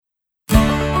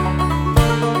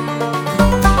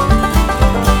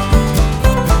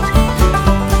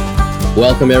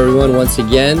Welcome everyone once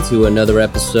again to another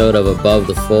episode of Above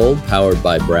the Fold, powered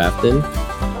by Brafton.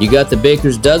 You got the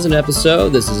Baker's Dozen episode.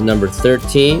 This is number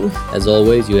 13. As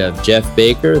always, you have Jeff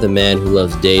Baker, the man who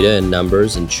loves data and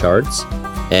numbers and charts,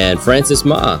 and Francis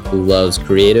Ma, who loves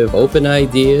creative, open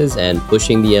ideas and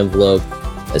pushing the envelope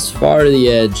as far to the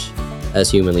edge as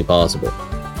humanly possible.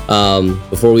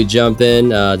 Before we jump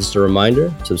in, just a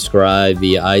reminder, subscribe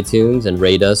via iTunes and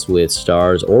rate us with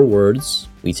stars or words.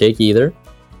 We take either.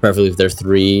 Preferably if they're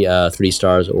three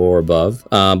stars or above.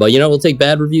 But we'll take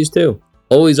bad reviews too.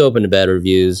 Always open to bad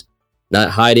reviews,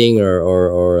 not hiding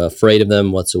or afraid of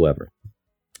them whatsoever.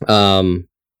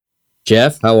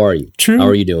 Jeff, how are you? How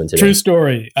are you doing today? True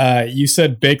story. You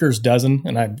said Baker's Dozen,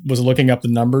 and I was looking up the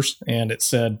numbers, and it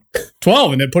said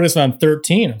 12, and it put us on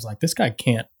 13. I was like, this guy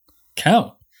can't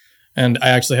count. And I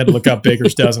actually had to look up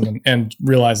Baker's Dozen and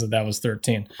realize that was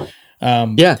 13.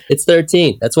 Yeah, it's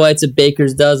 13. That's why it's a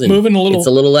Baker's Dozen. It's a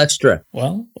little extra.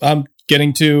 Well, I'm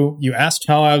getting to, you asked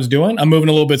how I was doing. I'm moving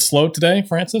a little bit slow today,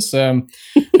 Francis. Had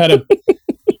a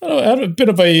bit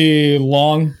of a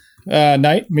long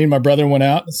night. Me and my brother went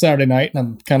out Saturday night, and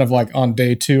I'm kind of like on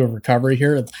day 2 of recovery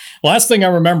here. The last thing I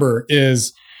remember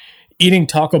is eating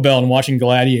Taco Bell and watching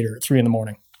Gladiator at 3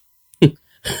 a.m.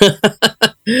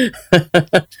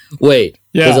 Wait,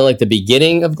 was it like the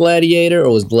beginning of Gladiator,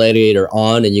 or was Gladiator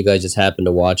on and you guys just happened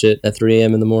to watch it at 3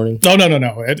 a.m. in the morning? No.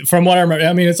 From what I remember,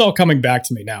 I mean, it's all coming back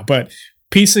to me now, but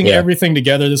piecing everything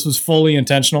together, this was fully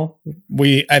intentional.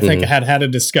 I think had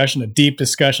a deep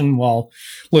discussion while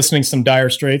listening to some Dire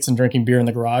Straits and drinking beer in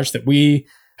the garage that we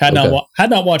had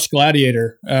not watched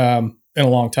Gladiator in a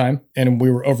long time, and we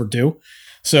were overdue.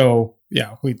 So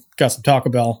yeah, we got some Taco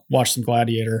Bell, watched some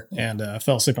Gladiator, and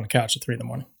fell asleep on the couch at 3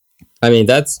 a.m. I mean,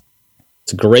 it's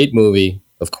a great movie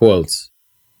of quotes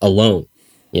alone.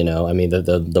 I mean,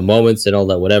 the moments and all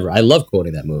that, whatever. I love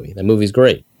quoting that movie. That movie's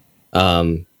great.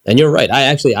 And you're right.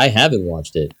 I haven't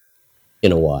watched it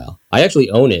in a while. I actually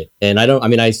own it, and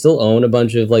I still own a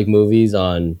bunch of like movies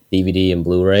on DVD and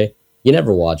Blu-ray. You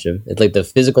never watch them. It's like the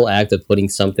physical act of putting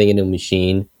something into a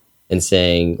machine and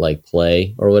saying like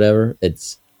play or whatever.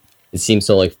 It seems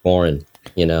so like foreign,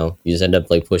 You just end up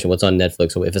like pushing what's on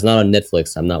Netflix. So if it's not on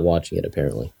Netflix, I'm not watching it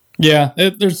apparently. Yeah,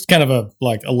 there's kind of a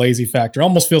lazy factor. It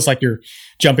almost feels like you're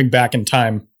jumping back in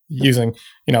time using,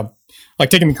 like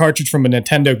taking the cartridge from a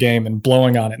Nintendo game and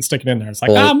blowing on it and sticking it in there. It's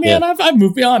like, I've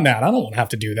moved beyond that. I don't want to have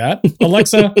to do that.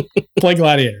 Alexa, play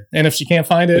Gladiator. And if she can't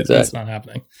find it, That's not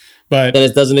happening. But then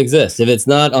it doesn't exist. If it's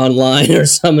not online or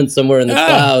summoned somewhere in the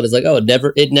cloud, it's like,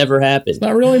 it never happened. It's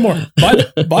not real anymore. By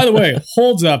the way,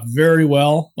 holds up very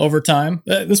well over time.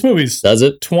 This movie's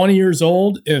 20 years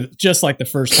old, just like the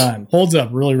first time. Holds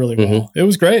up really, really well. It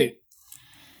was great.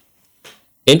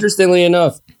 Interestingly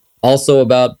enough, also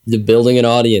about the building an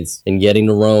audience and getting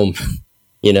to Rome.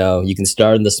 You can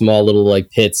start in the small little like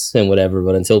pits and whatever,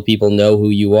 but until people know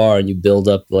who you are and you build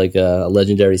up like a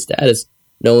legendary status,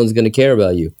 no one's going to care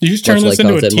about you. Did you just turn this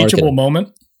into a teachable moment?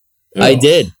 Oh, I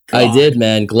did. God. I did,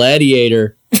 man.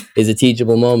 Gladiator is a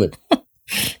teachable moment.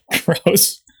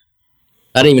 Gross.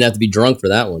 I didn't even have to be drunk for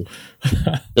that one.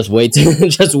 Just wait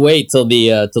till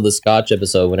the Scotch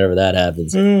episode, whenever that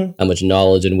happens. How much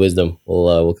knowledge and wisdom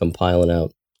will come piling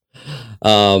out.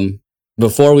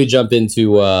 Before we jump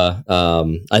into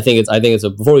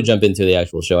before we jump into the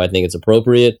actual show, I think it's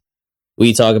appropriate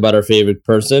we talk about our favorite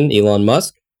person, Elon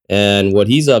Musk. And what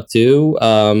he's up to,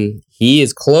 he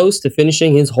is close to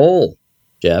finishing his hole,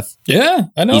 Jeff. Yeah,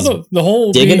 I know the hole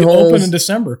will be open in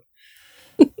December.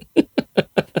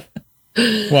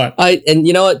 What? And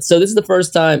you know what? So this is the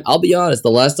first time, I'll be honest,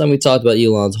 the last time we talked about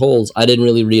Elon's holes, I didn't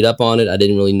really read up on it. I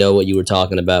didn't really know what you were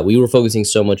talking about. We were focusing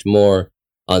so much more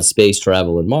on space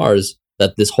travel and Mars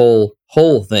that this whole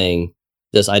thing,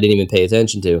 I didn't even pay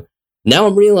attention to. Now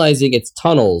I'm realizing it's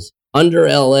tunnels under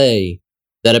LA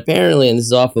that apparently, and this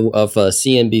is off of a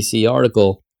CNBC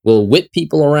article, will whip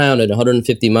people around at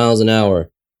 150 miles an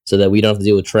hour so that we don't have to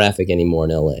deal with traffic anymore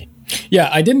in LA. Yeah,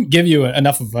 I didn't give you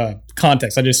enough of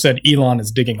context. I just said Elon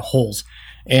is digging holes.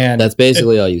 And that's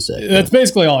basically all you said. That's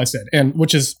basically all I said, and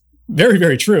which is very,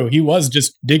 very true. He was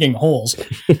just digging holes.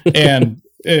 And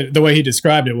the way he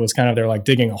described it was kind of they're like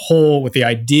digging a hole with the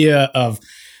idea of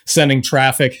sending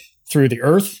traffic through the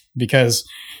earth, because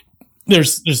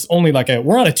there's only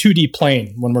we're on a 2D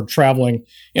plane when we're traveling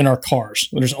in our cars.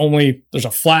 There's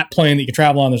a flat plane that you can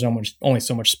travel on. There's only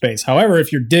so much space. However,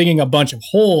 if you're digging a bunch of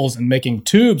holes and making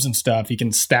tubes and stuff, you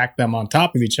can stack them on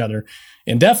top of each other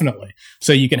indefinitely.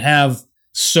 So you can have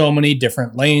so many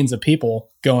different lanes of people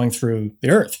going through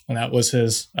the earth. And that was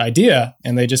his idea.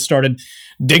 And they just started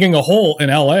digging a hole in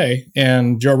LA.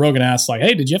 And Joe Rogan asked, like,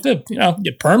 hey, did you have to,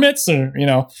 get permits or,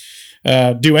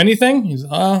 do anything? He's,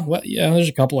 well, yeah, there's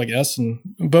a couple, I guess.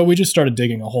 But we just started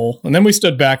digging a hole. And then we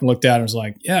stood back and looked at it and was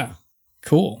like, yeah,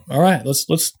 cool. All right,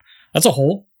 that's a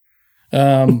hole.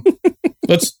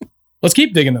 Let's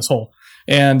keep digging this hole.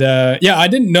 And I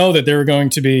didn't know that they were going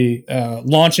to be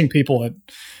launching people at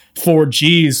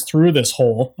 4Gs through this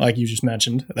hole, like you just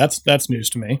mentioned. That's news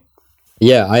to me.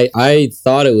 Yeah, I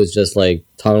thought it was just like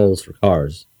tunnels for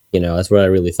cars. That's what I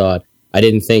really thought. I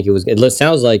didn't think it was. It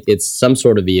sounds like it's some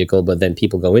sort of vehicle, but then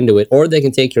people go into it, or they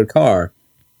can take your car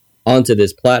onto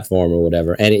this platform or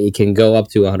whatever, and it can go up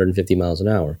to 150 miles an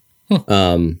hour.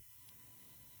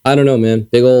 I don't know, man.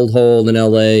 Big old hole in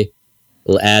LA.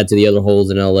 We'll add to the other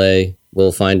holes in LA.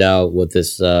 We'll find out what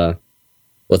this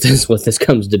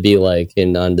comes to be like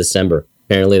on December.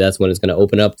 Apparently, that's when it's going to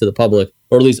open up to the public,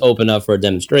 or at least open up for a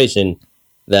demonstration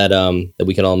that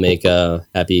we can all make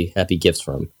happy gifts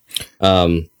from.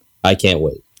 I can't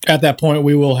wait. At that point,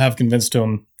 we will have convinced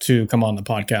him to come on the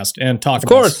podcast and talk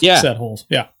about set holes.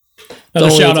 Yeah,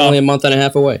 it's only a month and a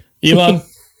half away. Elon,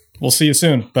 we'll see you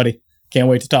soon, buddy. Can't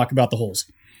wait to talk about the holes.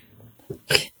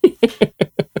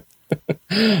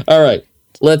 All right,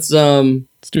 let's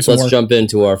jump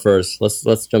into our first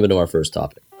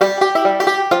topic.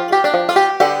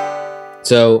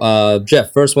 So,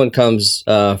 Jeff, first one comes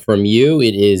from you.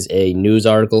 It is a news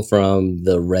article from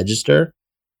the Register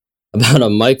about a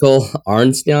Michael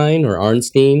Arnstein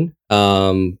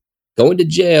going to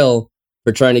jail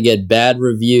for trying to get bad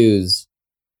reviews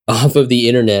off of the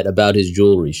internet about his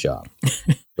jewelry shop.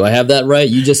 Do I have that right?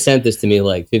 You just sent this to me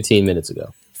like 15 minutes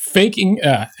ago.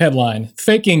 Headline,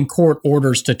 faking court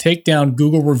orders to take down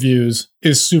Google reviews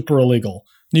is super illegal.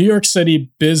 New York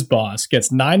City biz boss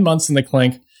gets 9 months in the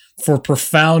clink for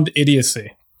profound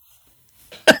idiocy.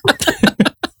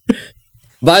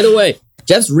 By the way,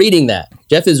 Jeff's reading that.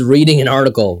 Jeff is reading an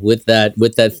article with that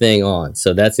thing on.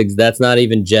 So that's not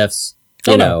even Jeff's.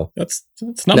 No, that's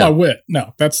not my wit.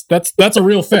 No, that's a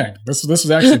real thing. This is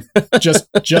actually just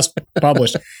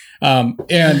published.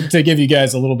 And to give you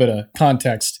guys a little bit of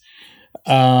context,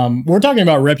 we're talking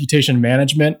about reputation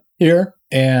management here,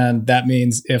 and that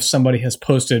means if somebody has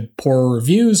posted poor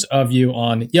reviews of you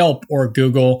on Yelp or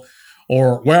Google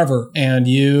or wherever, and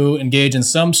you engage in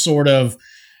some sort of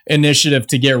initiative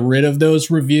to get rid of those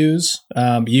reviews,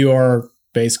 you are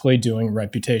basically doing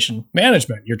reputation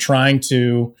management. You're trying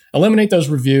to eliminate those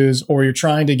reviews, or you're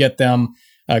trying to get them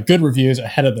good reviews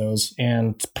ahead of those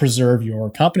and preserve your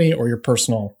company or your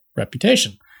personal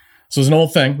reputation. So it's an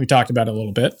old thing. We talked about it a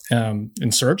little bit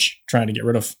in Search, trying to get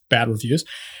rid of bad reviews.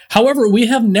 However, we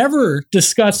have never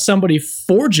discussed somebody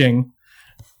forging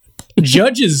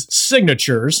judges'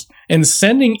 signatures and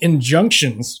sending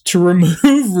injunctions to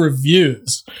remove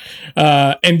reviews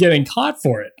and getting caught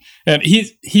for it. And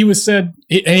he was said,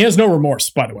 and he has no remorse,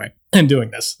 by the way, in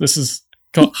doing this. This is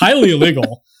highly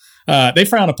illegal. They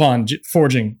frown upon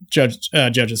forging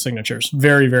judges' signatures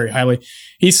very, very highly.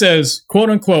 He says, quote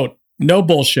unquote, no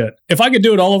bullshit. If I could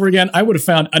do it all over again, I would have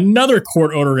found another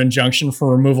court order injunction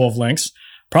for removal of links,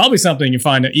 probably something you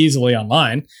find easily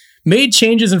online, made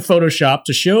changes in Photoshop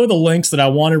to show the links that I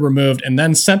wanted removed, and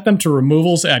then sent them to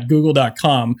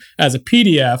removals@google.com as a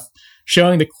PDF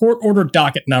showing the court order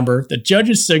docket number, the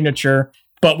judge's signature,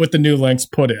 but with the new links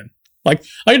put in. Like,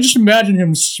 I can just imagine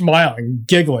him smiling,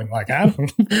 giggling, like,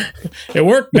 it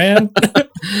worked, man.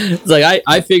 It's like,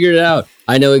 I figured it out.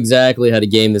 I know exactly how to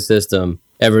game the system.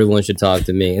 Everyone should talk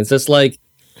to me. It's just like,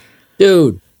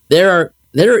 dude, there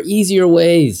are easier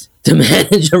ways to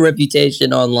manage a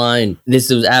reputation online.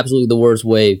 This is absolutely the worst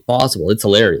way possible. It's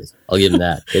hilarious. I'll give him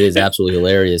that. It is absolutely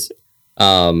hilarious.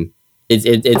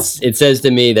 It says to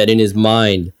me that in his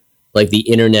mind, like, the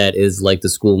internet is like the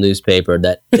school newspaper,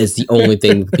 that is the only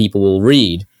thing people will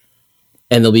read.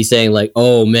 And they'll be saying like,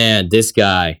 oh man, this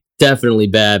guy, definitely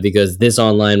bad because this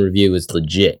online review is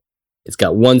legit. It's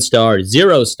got 1 star,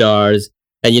 0 stars.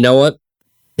 And you know what?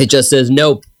 It just says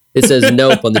nope. It says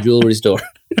nope on the jewelry store.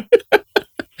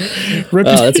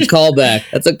 That's a callback.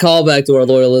 That's a callback to our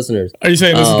loyal listeners. Are you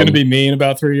saying this is going to be me in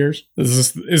about 3 years?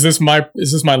 Is this my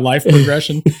life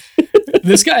progression?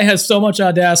 This guy has so much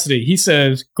audacity. He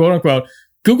says, quote unquote,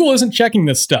 Google isn't checking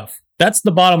this stuff. That's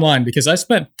the bottom line, because I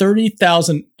spent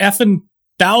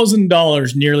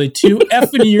 $30,000 nearly 2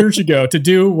 effing years ago to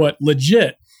do what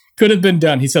legit could have been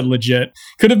done. He said legit.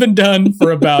 Could have been done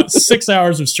for about 6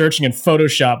 hours of searching in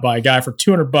Photoshop by a guy for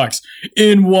 $200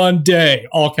 in one day,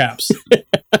 all caps.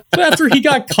 But after he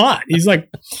got caught, he's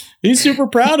super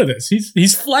proud of this.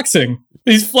 He's flexing.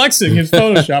 He's flexing his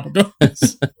Photoshop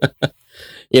abilities.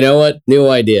 You know what? New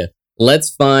idea.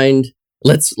 Let's find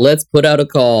let's put out a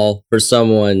call for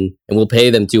someone, and we'll pay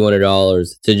them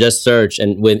 $200 to just search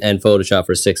and Photoshop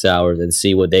for 6 hours and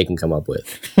see what they can come up with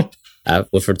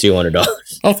for $200.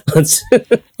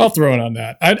 I'll throw it on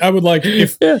that. I would like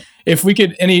if we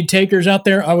could, any takers out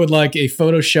there, I would like a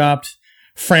photoshopped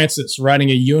Francis riding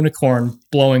a unicorn,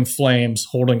 blowing flames,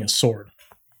 holding a sword.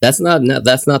 That's not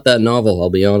that novel. I'll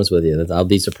be honest with you. I'll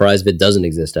be surprised if it doesn't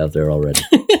exist out there already.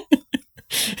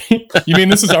 You mean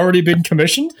this has already been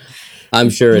commissioned? I'm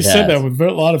sure it has. You said that with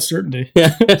a lot of certainty.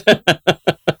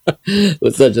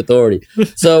 With such authority.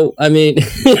 So, I mean,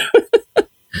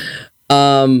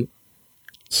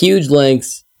 huge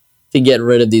lengths to get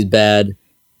rid of these bad,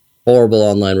 horrible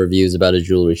online reviews about a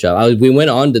jewelry shop. We went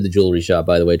on to the jewelry shop,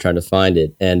 by the way, trying to find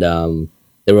it. And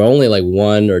there were only like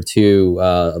 1 or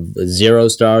 2 0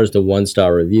 stars to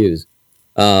 1-star reviews.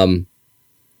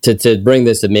 To bring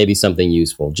this to maybe something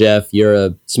useful. Jeff, you're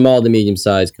a small to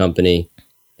medium-sized company,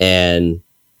 and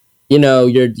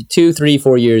you're 2, 3,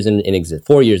 4 years in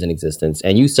 4 years in existence,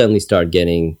 and you suddenly start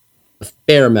getting a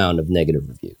fair amount of negative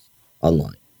reviews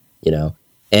online.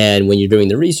 And when you're doing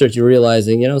the research, you're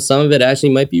realizing some of it actually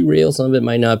might be real, some of it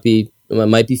might not be. It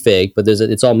might be fake, but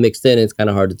it's all mixed in. And it's kind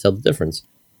of hard to tell the difference.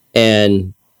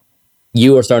 And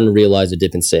you are starting to realize a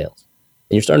dip in sales.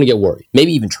 And you're starting to get worried.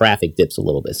 Maybe even traffic dips a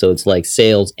little bit. So it's like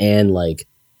sales and like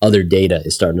other data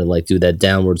is starting to like do that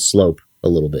downward slope a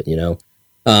little bit,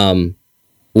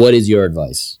 What is your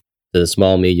advice to the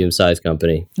small, medium-sized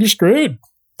company? You're screwed.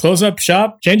 Close up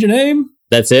shop, change your name.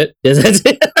 That's it? Yes, that's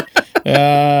it.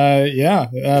 Yeah.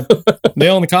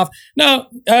 Nail in the coffin. No,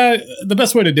 the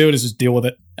best way to do it is just deal with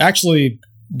it. Actually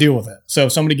deal with it. So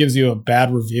if somebody gives you a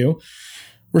bad review,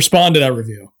 respond to that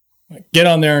review. Get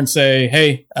on there and say,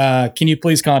 hey, can you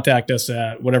please contact us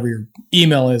at whatever your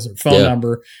email is or phone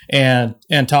number and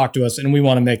talk to us, and we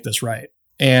want to make this right.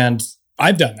 And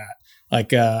I've done that.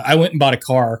 Like I went and bought a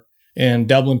car in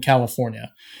Dublin,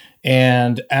 California.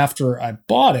 And after I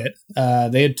bought it,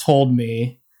 they had told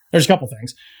me, there's a couple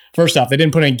things. First off, they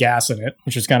didn't put any gas in it,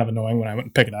 which was kind of annoying when I went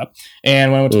to pick it up.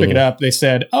 And when I went to pick it up, they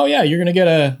said, oh yeah, you're going to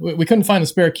get we couldn't find the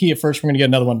spare key at first. We're going to get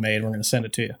another one made. We're going to send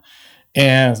it to you.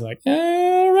 And I was like,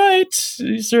 all right,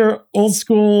 these are old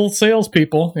school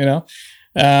salespeople,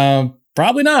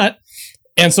 probably not.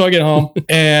 And so I get home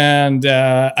and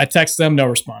I text them, no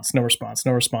response.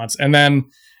 And then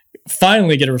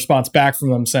finally get a response back from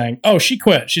them saying, oh, she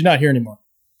quit. She's not here anymore.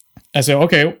 I said,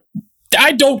 okay,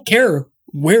 I don't care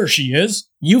where she is.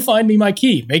 You find me my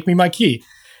key. Make me my key.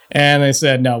 And they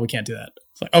said, no, we can't do that.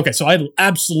 It's like, okay, so I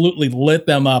absolutely lit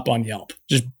them up on Yelp.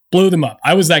 Just blew them up.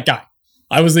 I was that guy.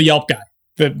 I was the Yelp guy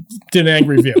that did an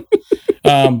angry review.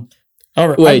 All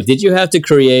right. Wait, did you have to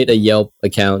create a Yelp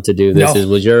account to do this? No,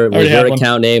 was your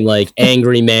account name like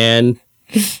Angry Man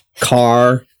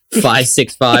Car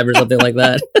 565 or something like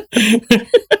that?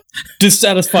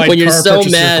 Dissatisfied when you're car so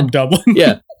purchaser mad from Dublin.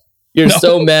 Yeah. You're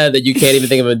so mad that you can't even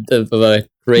think of a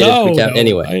creative account.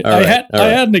 Anyway, I had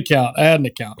an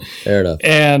account. Fair enough.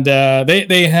 And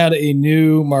they had a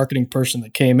new marketing person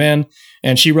that came in,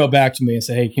 and she wrote back to me and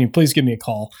said, hey, can you please give me a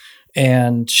call?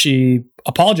 And she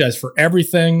apologized for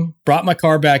everything, brought my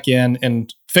car back in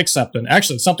and fixed something.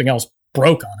 Actually, something else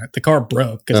broke on it. The car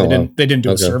broke because they didn't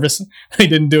do a service. They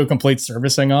didn't do a complete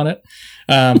servicing on it.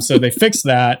 So they fixed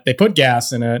that. They put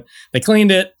gas in it. They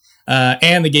cleaned it.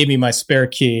 And they gave me my spare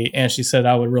key, and she said,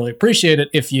 I would really appreciate it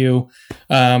if you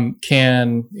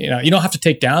can, you don't have to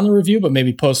take down the review, but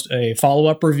maybe post a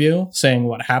follow-up review saying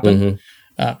what happened.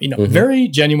 Very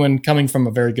genuine, coming from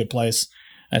a very good place.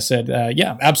 I said,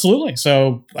 yeah, absolutely.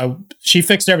 So she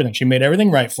fixed everything. She made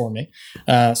everything right for me.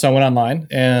 So I went online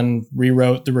and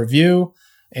rewrote the review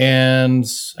and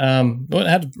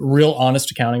had a real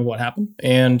honest accounting of what happened,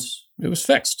 and it was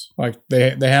fixed. Like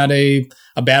they had a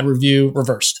bad review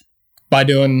reversed by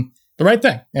doing the right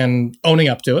thing and owning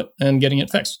up to it and getting it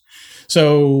fixed.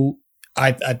 So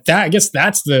I guess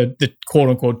that's the quote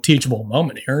unquote teachable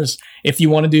moment here is if you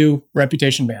want to do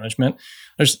reputation management,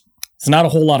 it's not a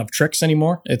whole lot of tricks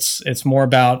anymore. It's more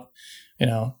about,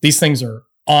 these things are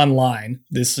online.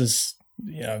 This is,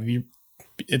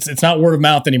 it's not word of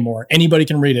mouth anymore. Anybody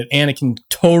can read it, and it can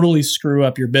totally screw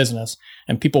up your business,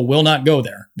 and people will not go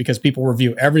there because people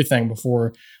review everything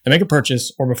before they make a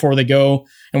purchase or before they go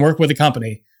and work with a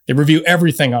company. They review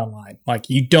everything online. Like,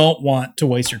 you don't want to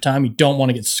waste your time. You don't want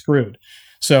to get screwed.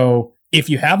 So if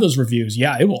you have those reviews,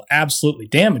 it will absolutely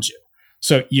damage you.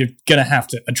 So you're going to have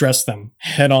to address them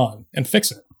head on and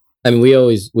fix it. I mean, we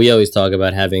always talk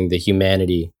about having the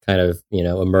humanity kind of,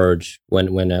 emerge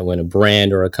when a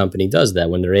brand or a company does that,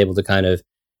 when they're able to kind of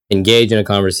engage in a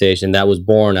conversation that was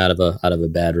born out of a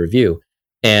bad review.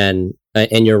 And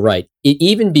And you're right.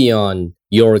 Even beyond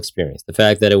your experience, the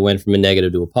fact that it went from a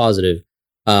negative to a positive,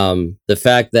 the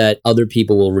fact that other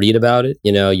people will read about it,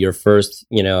 your first,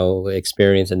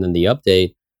 experience and then the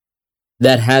update,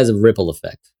 that has a ripple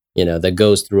effect, that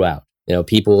goes throughout.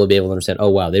 People will be able to understand, oh,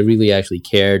 wow, they really actually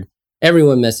cared.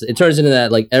 It turns into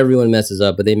that, like, everyone messes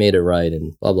up, but they made it right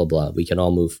and blah, blah, blah. We can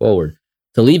all move forward.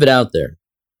 To leave it out there,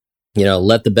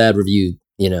 let the bad review,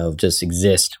 just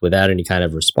exist without any kind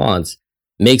of response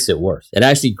makes it worse. It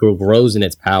actually grows in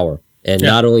its power. And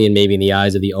not only in the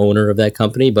eyes of the owner of that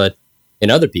company, but in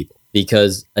other people,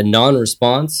 because a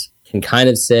non-response can kind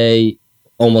of say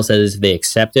almost as if they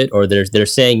accept it, or they're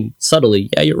saying subtly,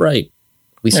 yeah, you're right.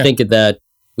 We stink at that.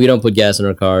 We don't put gas in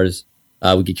our cars.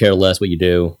 We could care less what you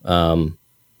do.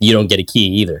 You don't get a key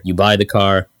either. You buy the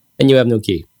car and you have no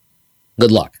key.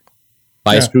 Good luck.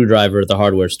 Buy a screwdriver at the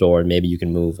hardware store and maybe you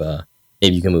can move the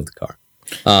car.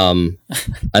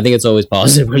 I think it's always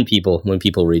positive when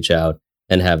people reach out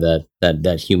and have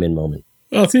that human moment.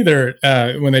 Well, it's either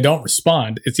when they don't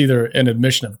respond, it's either an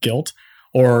admission of guilt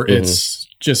or it's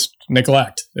just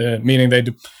neglect, meaning they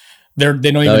don't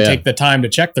even take the time to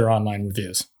check their online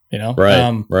reviews.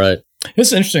 Right. Right. This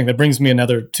is interesting. That brings me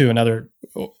to another.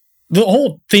 The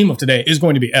whole theme of today is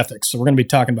going to be ethics. So we're going to be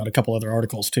talking about a couple other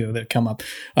articles too that come up.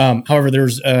 However,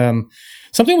 there's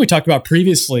something we talked about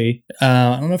previously.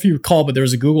 I don't know if you recall, but there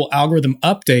was a Google algorithm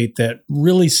update that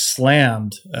really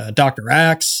slammed Dr.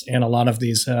 Axe and a lot of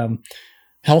these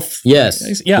health.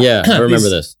 Yes. Yeah. I remember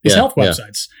this. These health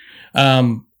websites.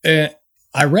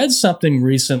 I read something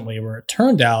recently where it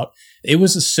turned out it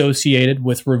was associated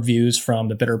with reviews from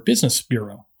the Better Business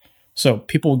Bureau. So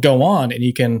people go on and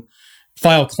you can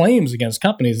file claims against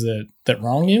companies that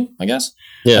wrong you, I guess.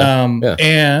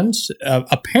 And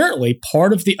apparently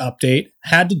part of the update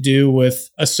had to do with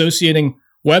associating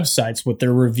websites with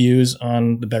their reviews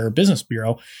on the Better Business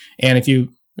Bureau. And if you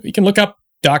can look up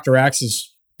Dr. Axe's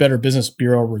Better Business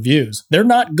Bureau reviews, they're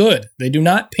not good. They do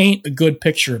not paint a good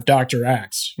picture of Dr.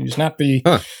 Axe. He's not the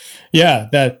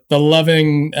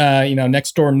loving,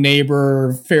 next door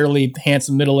neighbor, fairly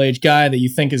handsome middle-aged guy that you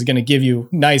think is going to give you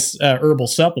nice herbal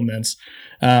supplements.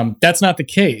 That's not the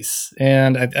case.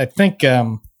 And I think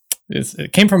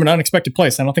it came from an unexpected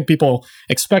place. I don't think people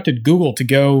expected Google to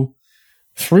go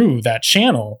through that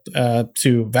channel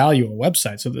to value a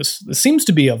website. So this seems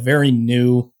to be a very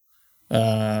new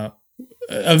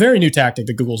tactic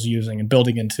that Google's using and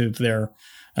building into their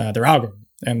algorithm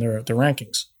and their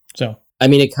rankings. So, I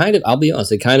mean, I'll be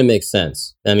honest, it kind of makes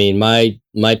sense. I mean,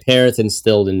 my parents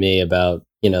instilled in me about,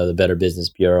 the Better Business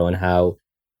Bureau and how,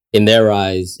 in their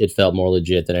eyes, it felt more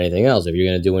legit than anything else. If you're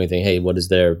going to do anything, hey, what is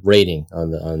their rating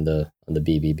on the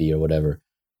BBB or whatever?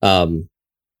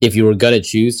 If you were going to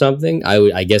choose something,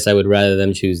 I guess I would rather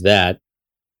them choose that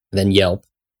than Yelp,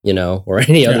 or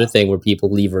any other thing where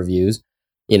people leave reviews.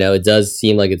 It does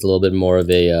seem like it's a little bit more of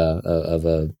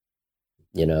a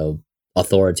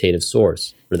authoritative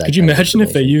source for that. Could you imagine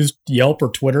if they used Yelp or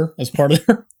Twitter as part of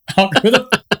their algorithm?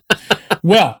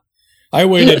 Well, I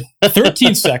waited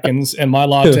 13 seconds and my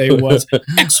latte was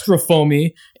extra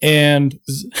foamy and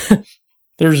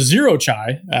there's zero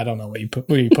chai. I don't know what you put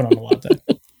on the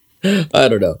latte. I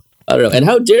don't know. And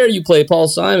how dare you play Paul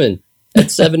Simon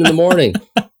at 7 a.m?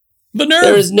 The nerve.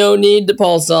 There is no need to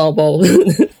play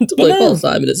Paul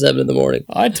Simon at 7 a.m.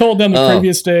 I told them the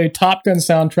previous day, Top Gun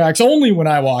soundtracks only when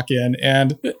I walk in,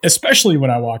 and especially when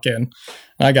I walk in,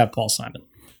 I got Paul Simon.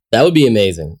 That would be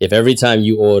amazing if every time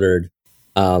you ordered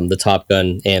the Top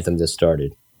Gun anthem just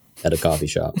started at a coffee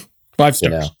shop. 5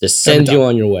 stars. Just send you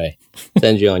on your way.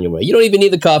 Send you on your way. You don't even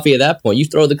need the coffee at that point. You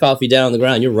throw the coffee down on the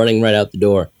ground, you're running right out the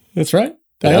door. That's right.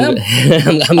 I'm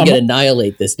going to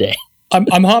annihilate this day.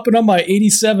 I'm hopping on my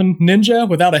 87 Ninja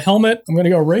without a helmet. I'm going to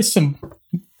go race some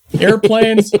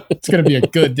airplanes. It's going to be a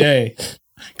good day.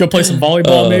 Go play some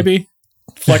volleyball, maybe.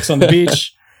 Flex on the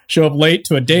beach. Show up late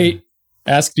to a date.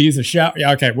 Ask to use a shower.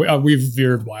 Yeah, okay. We've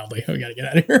veered wildly. We got to get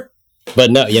out of here. But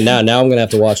no, now I'm going to have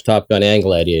to watch Top Gun and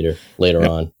Gladiator later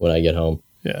on when I get home.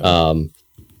 Yeah.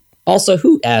 Also,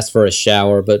 who asked for a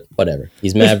shower? But whatever.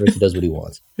 He's Maverick. He does what he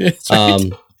wants.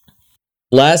 Right.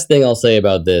 Last thing I'll say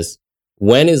about this.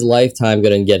 When is Lifetime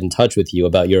going to get in touch with you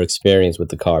about your experience with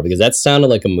the car? Because that sounded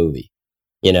like a movie.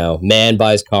 Man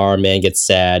buys car, man gets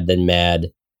sad, then mad,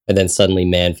 and then suddenly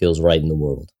man feels right in the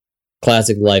world.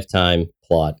 Classic Lifetime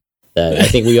plot that I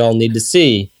think we all need to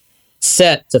see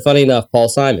set to, funny enough, Paul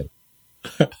Simon.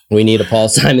 We need a Paul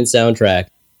Simon soundtrack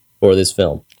for this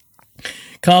film.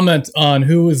 Comment on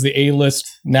who is the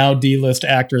A-list, now D-list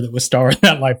actor that was starring in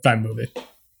that Lifetime movie.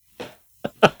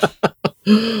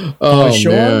 Oh,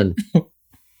 man.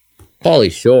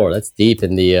 Pauly Shore, that's deep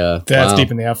in the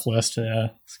deep in the F list. Yeah,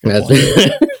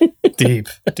 Deep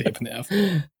in the F.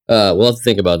 We'll have to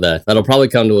think about that. That'll probably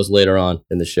come to us later on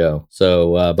in the show.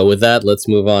 So, but with that, let's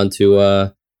move on to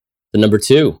the number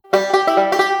 2.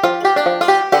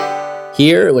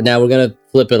 Here, now we're going to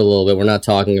flip it a little bit. We're not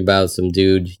talking about some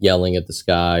dude yelling at the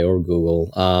sky or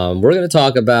Google. We're going to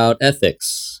talk about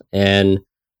ethics. And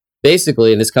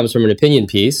basically, and this comes from an opinion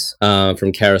piece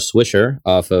from Kara Swisher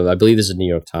off of, I believe this is New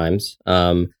York Times.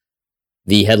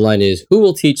 The headline is, "Who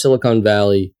will teach Silicon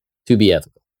Valley to be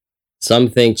ethical? Some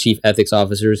think chief ethics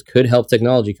officers could help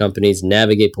technology companies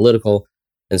navigate political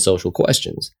and social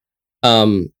questions."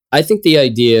 I think the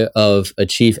idea of a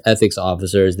chief ethics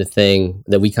officer is the thing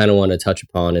that we kind of want to touch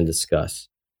upon and discuss.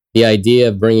 The idea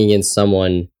of bringing in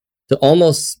someone to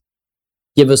almost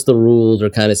give us the rules or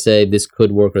kind of say this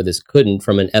could work or this couldn't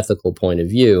from an ethical point of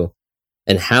view,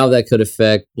 and how that could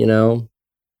affect,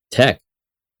 tech,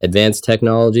 advanced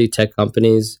technology, tech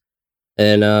companies,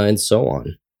 and so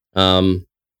on.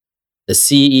 The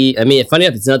CE, I mean, funny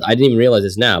enough, it's not, I didn't even realize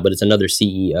this now, but it's another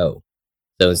CEO.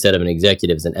 So instead of an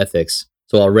executive, it's an ethics.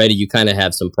 So already you kind of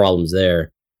have some problems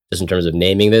there just in terms of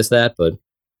naming this, that, but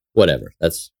whatever.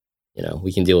 That's,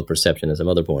 we can deal with perception at some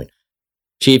other point.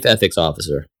 Chief Ethics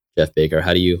Officer, Jeff Baker,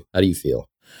 how do you feel?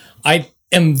 I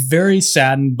am very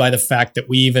saddened by the fact that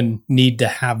we even need to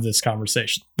have this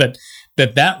conversation,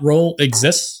 that role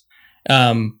exists.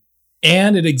 And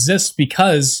it exists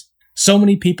because so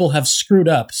many people have screwed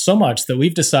up so much that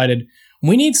we've decided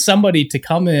we need somebody to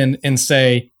come in and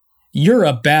say, you're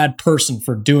a bad person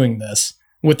for doing this,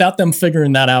 without them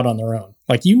figuring that out on their own.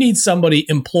 Like, you need somebody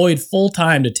employed full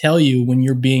time to tell you when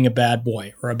you're being a bad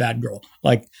boy or a bad girl.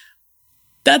 Like,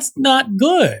 that's not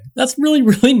good. That's really,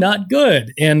 really not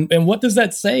good. And what does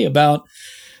that say about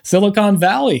Silicon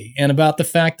Valley and about the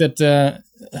fact that,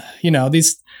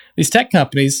 these tech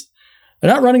companies, they're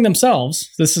not running themselves.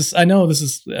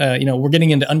 We're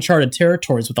getting into uncharted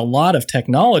territories with a lot of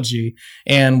technology,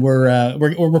 and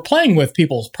we're playing with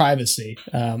people's privacy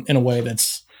in a way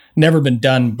that's never been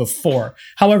done before.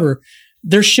 However,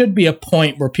 there should be a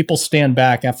point where people stand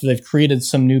back after they've created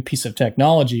some new piece of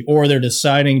technology, or they're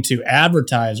deciding to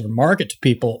advertise or market to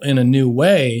people in a new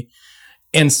way,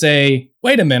 and say,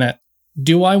 wait a minute,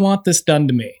 do I want this done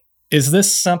to me? Is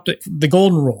this something, the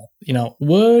golden rule,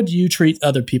 would you treat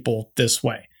other people this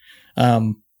way?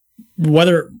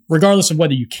 Regardless of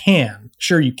whether you can,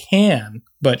 sure you can,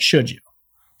 but should you?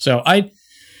 So I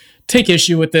take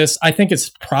issue with this. I think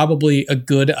it's probably a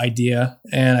good idea,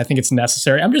 and I think it's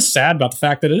necessary. I'm just sad about the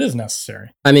fact that it is necessary.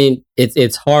 I mean,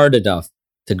 it's hard enough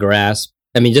to grasp.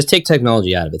 I mean, just take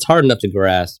technology out of it. It's hard enough to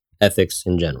grasp ethics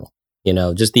in general.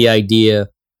 Just the idea,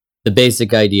 the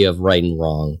basic idea of right and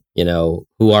wrong.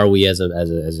 Who are we as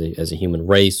a human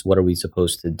race? What are we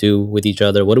supposed to do with each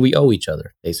other? What do we owe each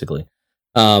other, basically?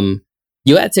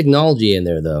 You add technology in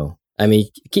there, though. I mean,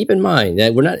 keep in mind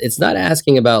that it's not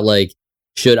asking about, like,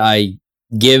 should I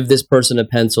give this person a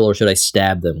pencil or should I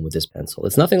stab them with this pencil?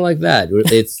 It's nothing like that.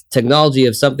 It's technology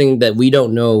of something that we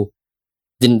don't know,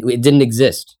 didn't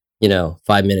exist,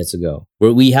 5 minutes ago.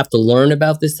 Where we have to learn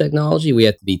about this technology, we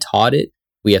have to be taught it,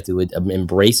 we have to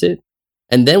embrace it,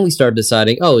 and then we start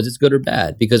deciding, oh, is this good or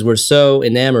bad? Because we're so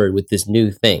enamored with this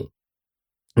new thing.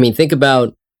 I mean, think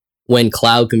about when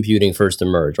cloud computing first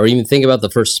emerged, or even think about the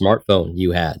first smartphone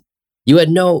you had. You had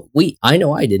I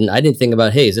know I didn't think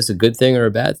about, hey, is this a good thing or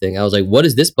a bad thing? I was like, what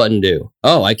does this button do?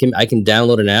 Oh, I can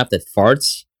download an app that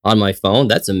farts on my phone.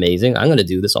 That's amazing. I'm going to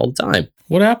do this all the time.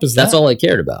 What app is that? That's all I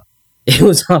cared about. It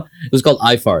was called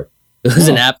iFart. It was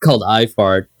an app called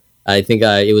iFart. I think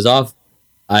I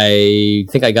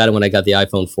got it when I got the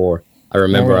iPhone 4. I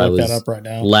remember I was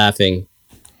laughing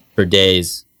for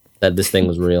days that this thing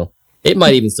was real. It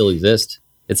might even still exist.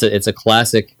 It's a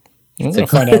classic. I'm going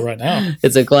to find out right now.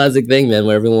 It's a classic thing, man,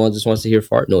 where everyone just wants to hear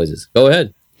fart noises. Go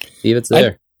ahead. See if it's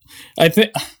there. I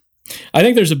think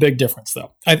there's a big difference,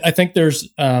 though. I think there's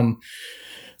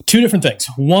two different things.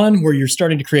 One, where you're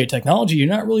starting to create technology, you're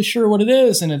not really sure what it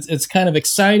is, and it's kind of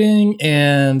exciting,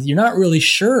 and you're not really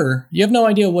sure. You have no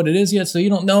idea what it is yet, so you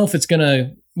don't know if it's going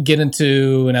to get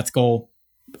into an ethical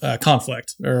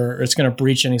conflict or it's going to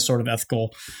breach any sort of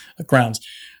ethical grounds.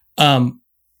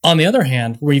 On the other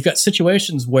hand, where you've got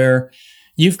situations where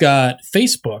you've got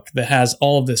Facebook that has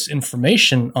all of this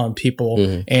information on people,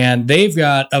 mm-hmm. and they've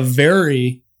got a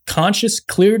very conscious,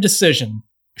 clear decision.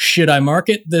 Should I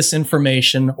market this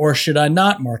information or should I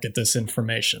not market this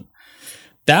information?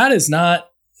 That is not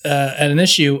an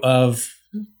issue of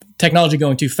technology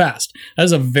going too fast. That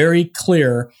is a very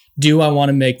clear, do I want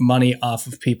to make money off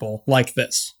of people like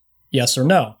this? Yes or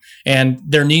no? And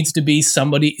there needs to be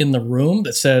somebody in the room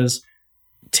that says,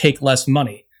 take less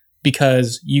money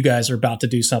because you guys are about to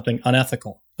do something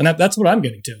unethical. And that's what I'm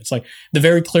getting to. It's like the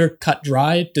very clear, cut,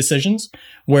 dry decisions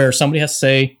where somebody has to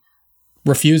say,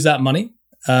 refuse that money.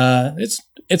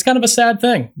 It's kind of a sad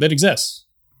thing that exists.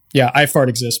 Yeah, iFart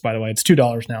exists, by the way. It's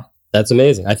 $2 now. That's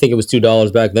amazing. I think it was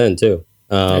 $2 back then too.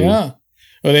 Yeah.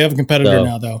 Well, they have a competitor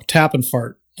now, though. Tap and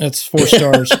Fart. It's 4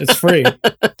 stars. It's free.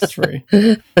 It's free.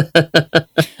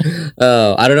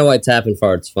 Oh, I don't know why Tap and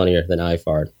Fart's funnier than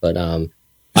iFart, but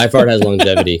iFart has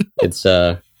longevity. It's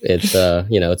a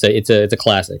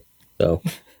classic. So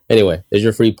anyway, there's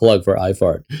your free plug for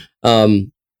iFart.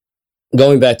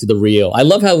 Going back to the real, I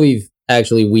love how we've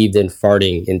actually weaved in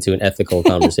farting into an ethical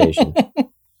conversation.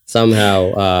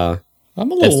 Somehow,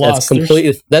 I'm a little lost.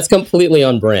 That's completely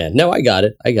on brand. No, I got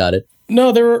it.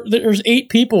 No, there's 8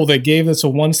 people that gave this a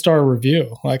 1-star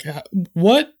review. Like,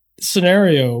 what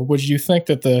scenario would you think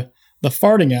that the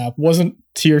farting app wasn't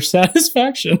to your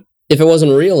satisfaction? If it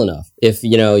wasn't real enough, if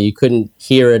you couldn't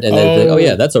hear it and then think, oh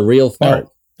yeah, that's a real fart.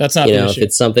 No, that's not the issue. If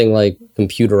it's something like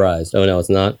computerized. Oh no, it's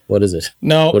not. What is it?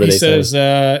 No, he says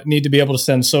need to be able to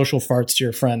send social farts to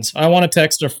your friends. I want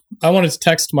to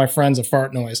text my friends a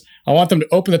fart noise. I want them to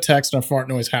open the text and a fart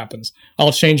noise happens.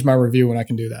 I'll change my review when I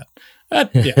can do that.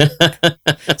 Yeah.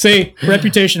 Say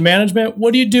reputation management.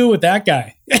 What do you do with that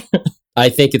guy? I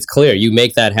think it's clear. You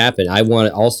make that happen. I want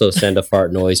to also send a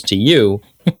fart noise to you,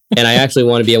 and I actually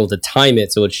want to be able to time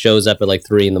it so it shows up at like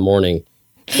 3 a.m,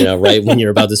 right when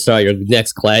you're about to start your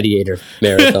next gladiator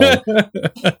marathon,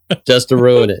 just to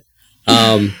ruin it.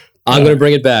 I'm going to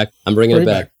bring it back. I'm bringing it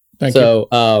back. Thank you.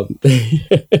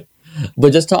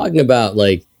 But just talking about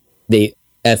like the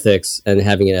ethics and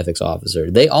having an ethics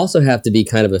officer, they also have to be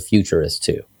kind of a futurist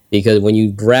too, because when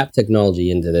you wrap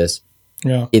technology into this,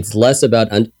 it's less about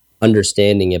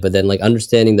understanding it, but then like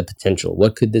understanding the potential.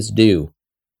 What could this do?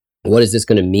 What is this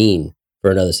going to mean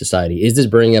for another society? Is this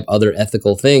bringing up other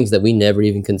ethical things that we never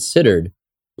even considered,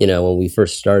 when we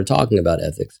first started talking about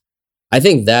ethics? I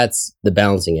think that's the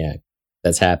balancing act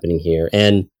that's happening here.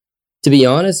 And to be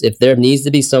honest, if there needs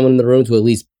to be someone in the room to at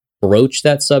least broach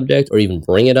that subject or even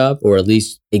bring it up or at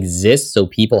least exist so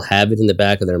people have it in the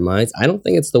back of their minds, I don't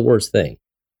think it's the worst thing.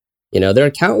 There are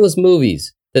countless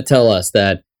movies that tell us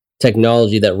that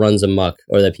technology that runs amok,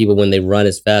 or that people, when they run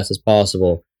as fast as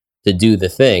possible to do the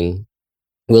thing,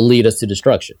 will lead us to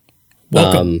destruction.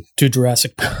 Welcome to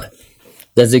Jurassic Park.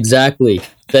 That is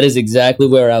exactly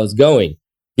where I was going,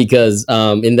 because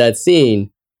in that scene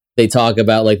they talk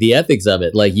about like the ethics of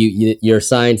it. Like your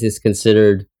scientists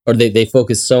considered, or they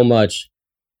focus so much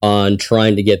on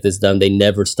trying to get this done, they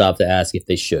never stop to ask if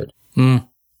they should. You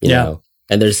know?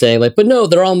 And they're saying like, but no,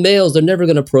 they're all males, they're never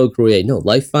going to procreate. No,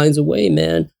 life finds a way,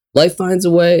 man. Life finds a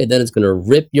way, and then it's going to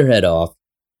rip your head off,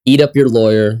 eat up your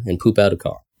lawyer, and poop out a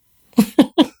car.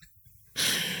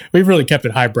 We've really kept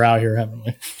it highbrow here, haven't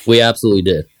we? We absolutely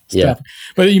did. Yeah.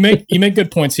 But you make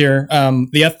good points here.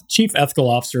 The chief ethical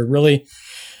officer, really,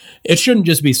 it shouldn't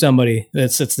just be somebody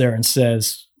that sits there and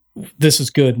says, this is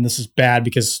good and this is bad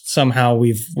because somehow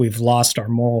we've lost our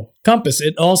moral compass.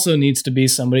 It also needs to be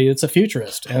somebody that's a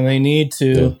futurist, and they need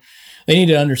to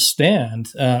understand,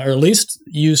 or at least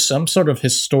use some sort of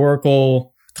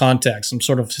historical context, some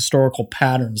sort of historical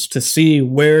patterns to see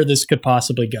where this could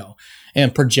possibly go,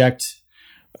 and project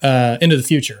into the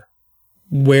future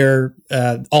where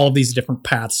all of these different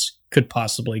paths could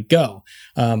possibly go.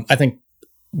 I think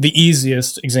the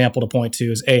easiest example to point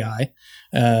to is AI.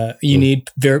 You need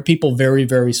people very,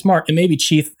 very smart, and maybe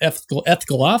chief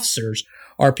ethical officers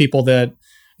are people that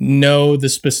know the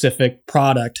specific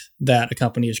product that a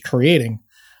company is creating,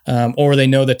 or they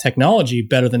know the technology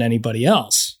better than anybody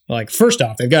else. Like, first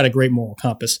off, they've got a great moral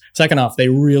compass. Second off, they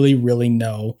really, really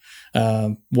know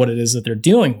what it is that they're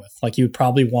dealing with. Like, you would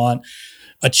probably want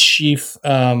a chief,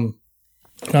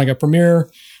 like a premier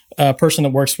person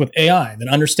that works with AI, that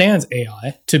understands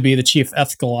AI, to be the chief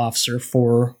ethical officer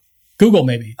for Google,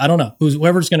 maybe. I don't know.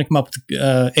 Whoever's going to come up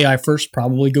with AI first,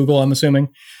 probably Google, I'm assuming,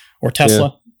 or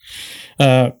Tesla.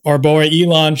 Our boy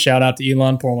Elon, shout out to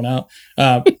Elon, pour one out.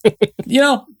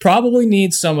 Probably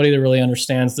needs somebody that really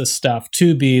understands this stuff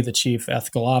to be the chief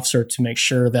ethical officer, to make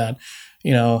sure that,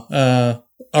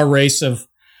 a race of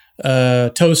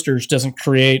toasters doesn't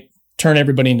turn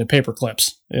everybody into paper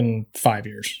clips in 5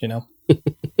 years, I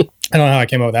don't know how I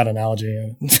came up with that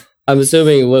analogy. I'm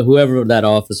assuming whoever that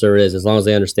officer is, as long as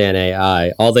they understand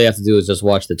AI, all they have to do is just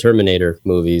watch the Terminator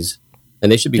movies,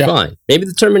 and they should be fine. Maybe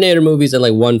the Terminator movies and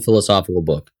like one philosophical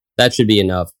book. That should be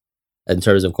enough in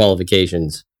terms of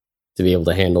qualifications to be able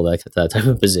to handle that type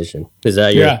of position. Is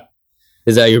that your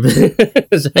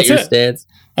stance?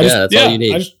 That's all you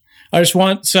need. I just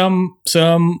want some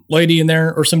lady in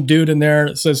there or some dude in there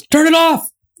that says, turn it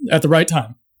off at the right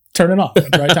time. turn it off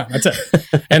at the right time. That's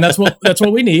it. And that's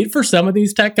what we need for some of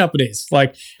these tech companies.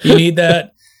 Like you need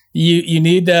that. You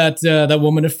need that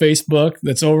woman at Facebook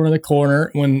that's over in the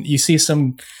corner when you see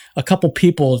a couple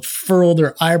people furrow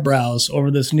their eyebrows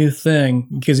over this new thing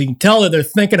because you can tell that they're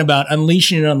thinking about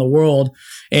unleashing it on the world,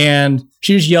 and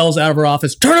she just yells out of her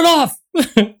office, "Turn it off!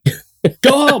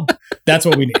 Go home!" That's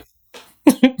what we need.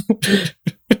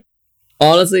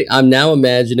 Honestly, I'm now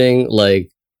imagining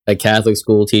like a Catholic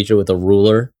school teacher with a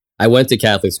ruler. I went to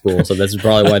Catholic school, so that's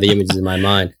probably why the image is in my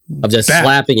mind of just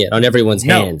slapping it on everyone's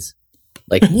hands.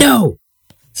 Like, no,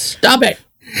 stop it.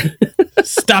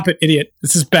 Stop it, idiot.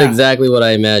 This is bad. Exactly what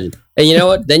I imagined. And you know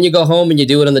what? Then you go home and you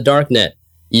do it on the dark net.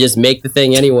 You just make the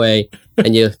thing anyway,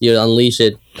 and you unleash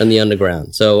it on the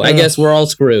underground. So I guess we're all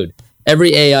screwed.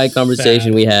 Every AI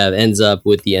conversation we have ends up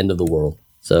with the end of the world.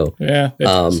 So yeah.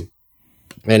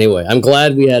 Anyway, I'm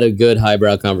glad we had a good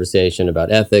highbrow conversation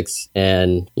about ethics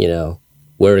and,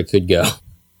 where it could go.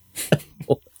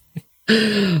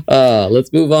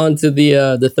 Let's move on to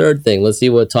the third thing. Let's see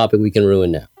what topic we can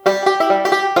ruin now.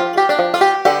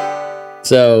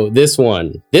 So this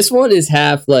one is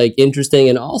half like interesting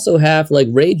and also half like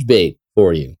rage bait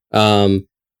for you.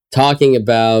 Talking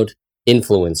about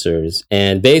influencers,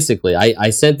 and basically I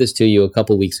sent this to you a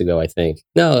couple weeks ago, I think.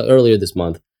 No, earlier this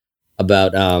month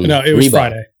about No, it was Reebok.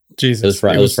 Friday. Jesus, it was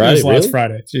Friday. It was Friday. It was last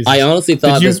Friday. Jesus. I honestly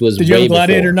thought this was. Did you have a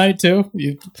Gladiator before. night too?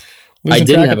 I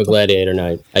didn't have a Gladiator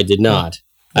night. I did not.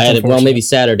 I had maybe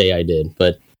Saturday I did,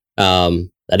 but I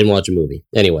didn't watch a movie.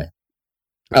 Anyway.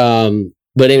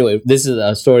 But anyway, this is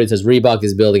a story that says Reebok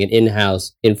is building an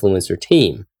in-house influencer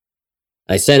team.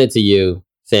 I sent it to you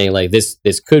saying like this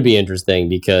could be interesting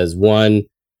because one,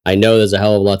 I know there's a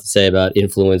hell of a lot to say about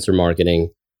influencer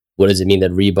marketing. What does it mean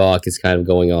that Reebok is kind of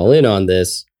going all in on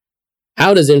this?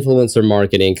 How does influencer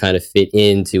marketing kind of fit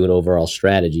into an overall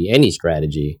strategy, any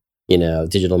strategy,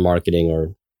 digital marketing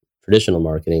or traditional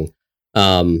marketing?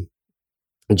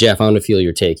 Jeff, I want to feel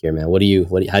your take here, man.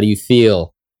 How do you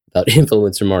feel about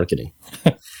influencer marketing?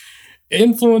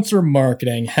 Influencer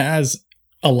marketing has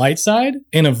a light side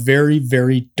and a very,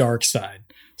 very dark side.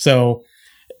 So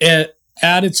at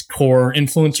its core,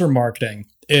 influencer marketing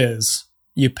is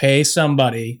you pay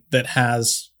somebody that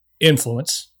has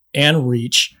influence and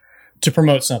reach to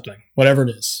promote something, whatever it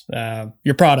is,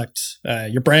 your product,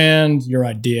 your brand, your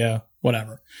idea,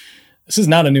 whatever. This is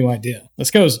not a new idea.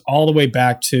 This goes all the way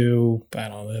back to,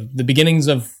 the beginnings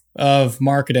of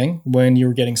marketing when you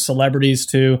were getting celebrities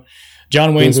to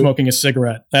John Wayne smoking a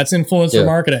cigarette. That's influencer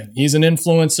marketing. He's an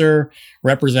influencer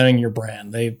representing your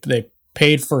brand. They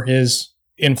paid for his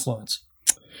influence.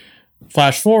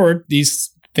 Flash forward,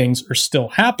 these things are still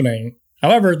happening.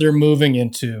 However, they're moving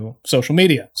into social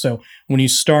media. So when you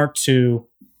start to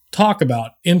talk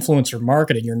about influencer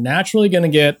marketing, you're naturally going to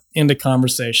get into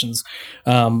conversations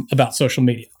about social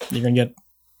media. You're going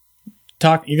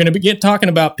to get talking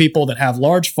about people that have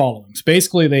large followings.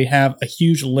 Basically, they have a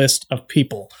huge list of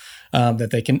people that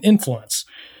they can influence.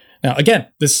 Now, again,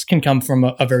 this can come from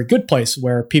a very good place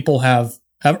where people have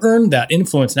earned that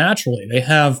influence naturally.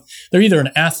 They're either an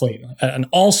athlete, an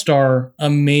all-star,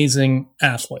 amazing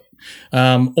athlete,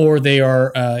 or they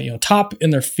are top in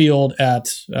their field at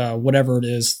whatever it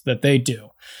is that they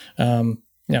do.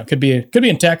 It could be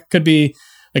in tech, they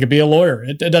could be a lawyer.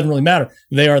 It doesn't really matter.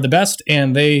 They are the best,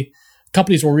 and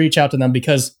companies will reach out to them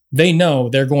because they know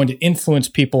they're going to influence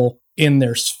people in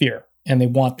their sphere, and they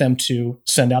want them to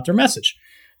send out their message.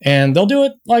 And they'll do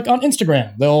it like on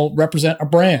Instagram. They'll represent a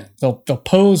brand. They'll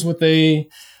pose with a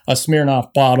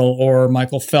Smirnoff bottle, or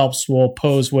Michael Phelps will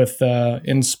pose with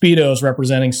in Speedos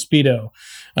representing Speedo.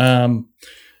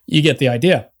 You get the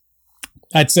idea.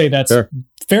 I'd say that's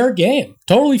fair game,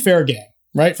 totally fair game,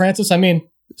 right, Francis? I mean,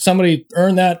 somebody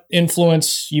earned that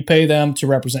influence. You pay them to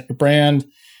represent your brand.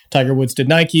 Tiger Woods did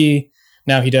Nike.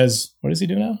 Now he does. What does he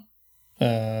do now?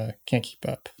 Can't keep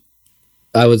up.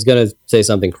 I was going to say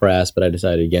something crass, but I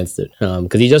decided against it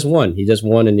because he just won. He just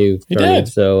won a new tournament,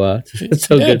 so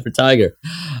good for Tiger.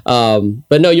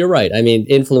 But no, you're right. I mean,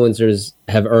 influencers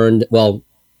have earned, well,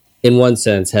 in one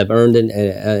sense, have earned an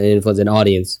influence, an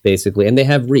audience, basically, and they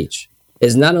have reach.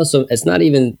 It's not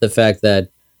even the fact that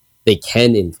they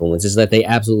can influence; it's that they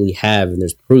absolutely have, and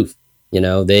there's proof.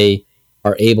 They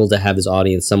are able to have this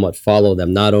audience somewhat follow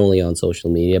them, not only on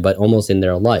social media, but almost in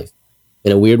their life.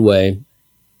 In a weird way,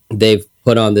 they've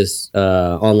put on this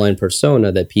online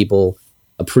persona that people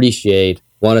appreciate,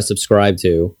 want to subscribe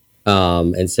to,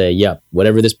 and say, yep,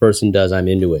 whatever this person does, I'm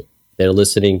into it. They're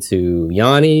listening to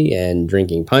Yanni and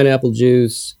drinking pineapple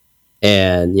juice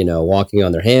and, walking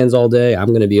on their hands all day. I'm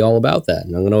going to be all about that.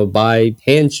 And I'm going to buy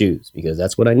hand shoes because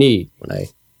that's what I need when I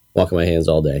walk on my hands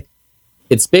all day.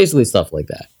 It's basically stuff like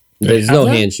that. There's no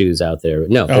hand shoes out there.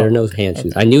 No, there are no hand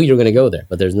shoes. I knew you were going to go there,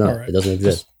 but there's not. Right. It doesn't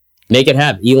exist. Make it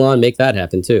happen. Elon, make that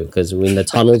happen too, because in the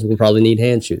tunnels, we'll probably need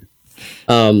hand shoes.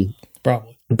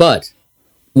 Probably. But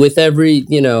with every,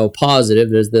 positive,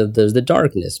 there's the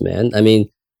darkness, man. I mean,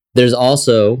 there's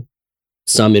also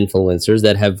some influencers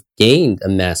that have gained a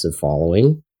massive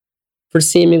following for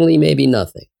seemingly maybe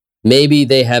nothing. Maybe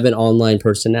they have an online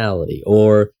personality,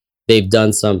 or they've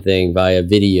done something via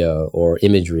video or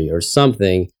imagery or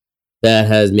something that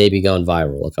has maybe gone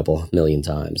viral a couple million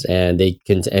times, and they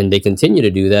continue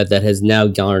to do that. That has now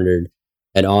garnered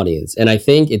an audience, and I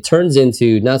think it turns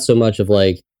into not so much of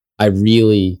like, I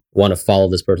really want to follow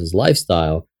this person's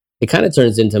lifestyle. It kind of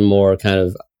turns into more kind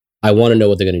of, I want to know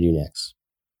what they're going to do next.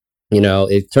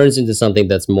 It turns into something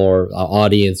that's more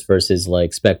audience versus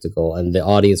like spectacle, and the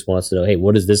audience wants to know, hey,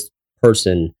 what is this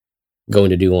person going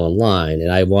to do online?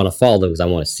 And I want to follow them because I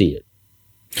want to see it.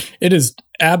 It is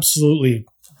absolutely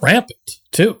rampant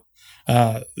too.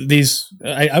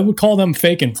 I would call them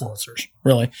fake influencers,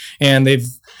 really, and they've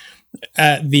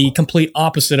the complete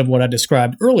opposite of what I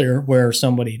described earlier, where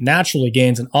somebody naturally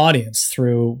gains an audience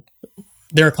through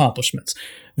their accomplishments.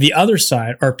 The other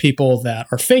side are people that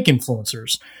are fake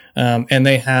influencers, and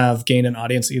they have gained an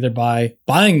audience either by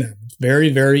buying them. It's very,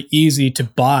 very easy to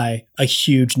buy a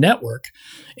huge network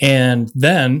and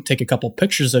then take a couple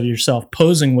pictures of yourself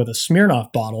posing with a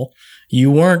Smirnoff bottle.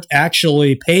 You weren't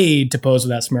actually paid to pose with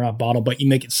that Smirnoff bottle, but you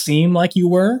make it seem like you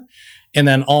were. And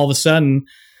then all of a sudden,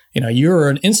 you're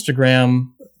an Instagram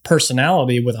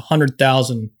personality with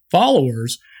 100,000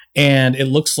 followers, and it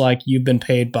looks like you've been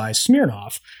paid by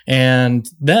Smirnoff. And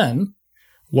then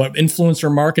what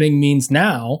influencer marketing means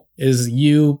now is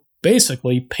you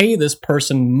basically pay this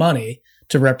person money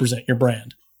to represent your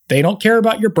brand. They don't care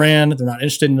about your brand. They're not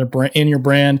interested in your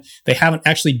brand. They haven't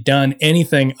actually done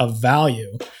anything of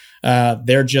value.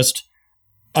 They're just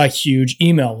a huge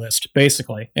email list,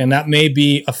 basically. And that may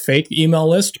be a fake email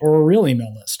list or a real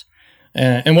email list.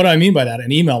 And what I mean by that,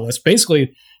 an email list,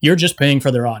 basically, you're just paying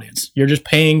for their audience. You're just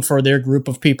paying for their group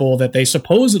of people that they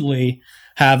supposedly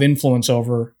have influence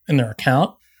over in their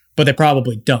account, but they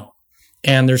probably don't.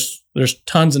 And there's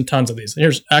tons and tons of these.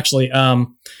 Here's actually,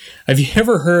 have you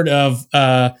ever heard of,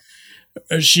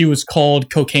 she was called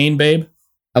Cocaine Babe?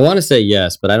 I want to say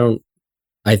yes, but I don't.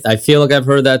 I feel like I've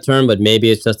heard that term, but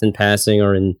maybe it's just in passing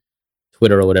or in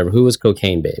Twitter or whatever. Who was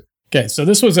Cocaine Babe? Okay, so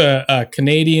this was a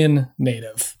Canadian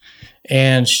native,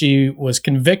 and she was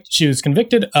convicted. She was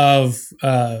convicted of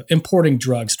importing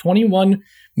drugs, $21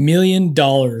 million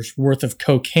worth of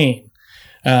cocaine,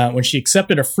 when she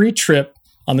accepted a free trip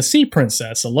on the Sea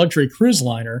Princess, a luxury cruise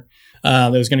liner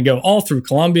that was going to go all through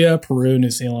Colombia, Peru,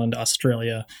 New Zealand,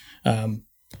 Australia,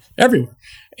 everywhere,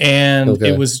 and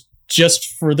it was just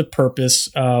for the purpose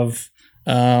of,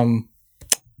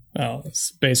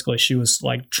 basically she was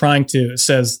like trying to, it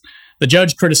says, the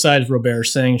judge criticized Robert,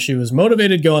 saying she was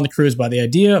motivated to go on the cruise by the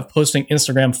idea of posting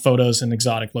Instagram photos in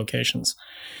exotic locations.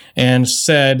 And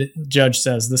judge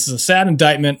says, this is a sad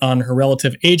indictment on her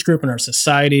relative age group in our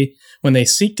society when they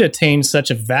seek to attain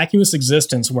such a vacuous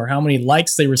existence where how many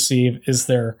likes they receive is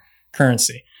their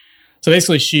currency. So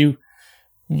basically she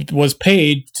was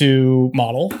paid to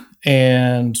model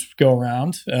and go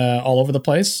around all over the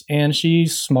place, and she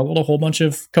smuggled a whole bunch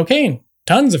of cocaine,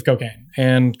 tons of cocaine,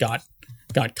 and got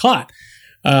caught.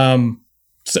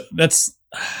 So that's,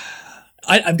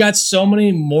 I've got so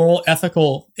many moral,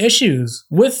 ethical issues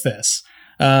with this,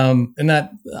 and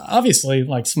that obviously,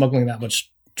 like, smuggling that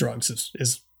much drugs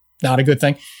is not a good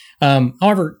thing.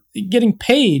 However, getting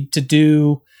paid to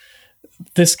do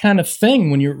this kind of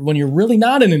thing when you're really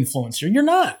not an influencer, you're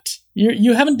not.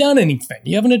 You haven't done anything.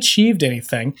 You haven't achieved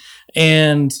anything,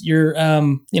 and you're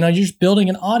just building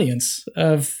an audience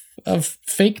of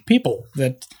fake people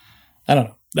that, I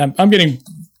don't know. I'm getting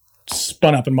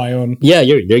spun up in my own. Yeah,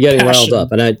 you're getting riled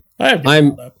up, and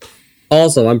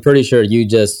I'm pretty sure you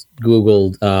just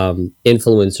Googled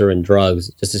influencer and drugs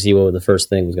just to see what the first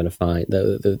thing was going to find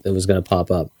that was going to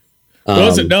pop up.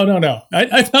 Was it? No.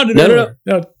 I found it.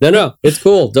 No. It's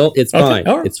cool. It's fine.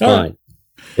 Right, it's fine. Right.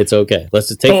 It's okay. Let's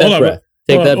just take that breath.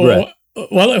 Take that breath.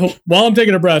 While I'm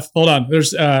taking a breath, hold on.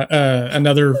 There's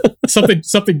another something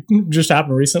just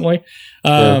happened recently.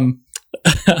 This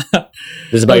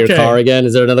is about your car again?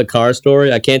 Is there another car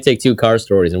story? I can't take two car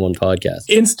stories in one podcast.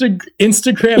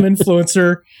 Instagram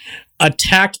influencer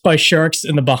attacked by sharks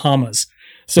in the Bahamas.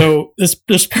 So this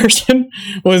person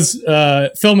was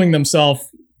filming themselves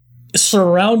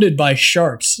surrounded by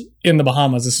sharks in the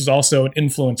Bahamas. This is also an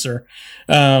influencer,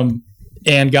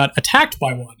 and got attacked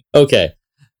by one. Okay.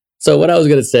 So what I was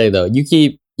going to say, though, you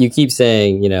keep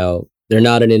saying, they're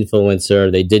not an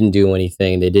influencer. They didn't do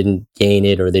anything. They didn't gain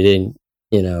it, or they didn't,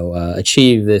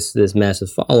 achieve this massive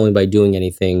following by doing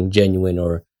anything genuine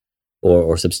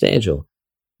or substantial.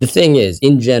 The thing is,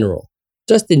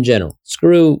 just in general,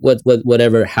 screw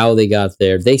whatever how they got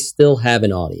there. They still have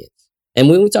an audience, and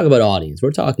when we talk about audience,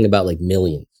 we're talking about like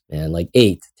millions, man, like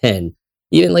 8, 10,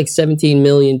 even like 17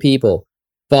 million people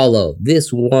follow this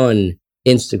one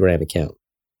Instagram account.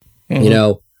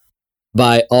 Mm-hmm.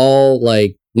 By all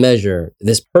like measure,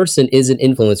 this person is an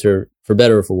influencer for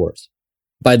better or for worse,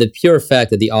 by the pure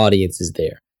fact that the audience is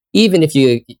there. Even if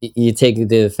you take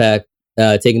into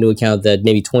account that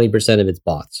maybe 20% of it's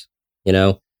bots,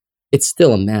 it's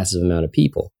still a massive amount of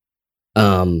people.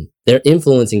 They're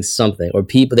influencing something, or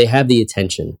people, they have the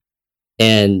attention.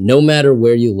 And no matter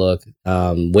where you look,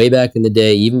 way back in the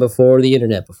day, even before the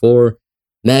internet, before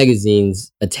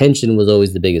magazines, attention was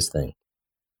always the biggest thing.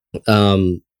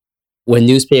 When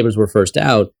newspapers were first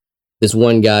out, this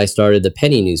one guy started the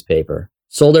penny newspaper,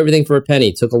 sold everything for a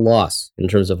penny, took a loss in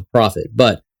terms of a profit.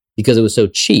 But because it was so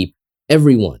cheap,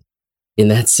 everyone in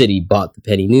that city bought the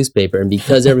penny newspaper. And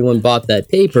because everyone bought that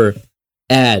paper,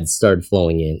 ads started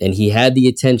flowing in. And he had the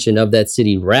attention of that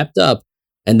city wrapped up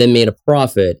and then made a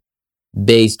profit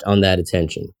based on that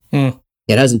attention. It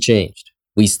hasn't changed.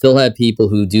 We still have people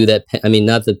who do that.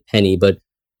 Not the penny, but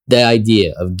the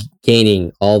idea of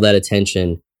gaining all that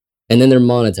attention, and then they're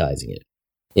monetizing it.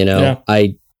 Yeah.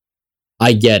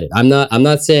 I get it. I'm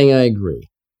not saying I agree,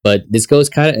 but this goes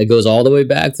all the way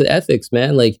back to ethics,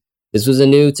 man. Like, this was a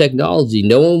new technology.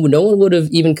 No one would have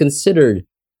even considered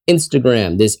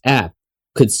Instagram, this app,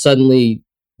 could suddenly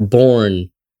born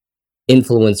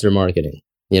influencer marketing.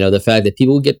 The fact that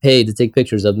people would get paid to take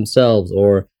pictures of themselves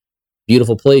or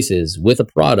beautiful places with a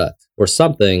product or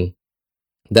something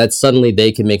that suddenly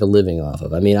they can make a living off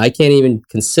of. I can't even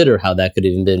consider how that could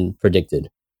even been predicted,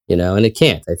 and it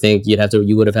can't. I think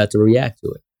you would have had to react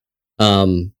to it.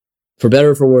 For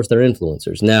better or for worse, they're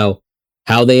influencers. Now,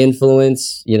 how they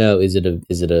influence, is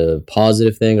it a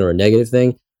positive thing or a negative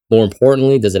thing? More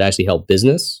importantly, does it actually help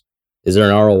business? Is there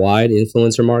an ROI to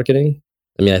influencer marketing?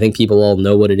 I think people all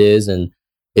know what it is, and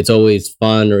it's always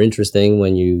fun or interesting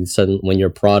when your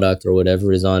product or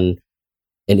whatever is on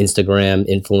an Instagram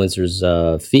influencer's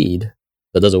feed,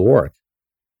 but does it work?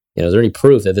 Is there any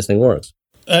proof that this thing works?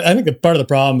 I think that part of the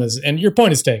problem is, and your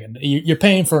point is taken, you're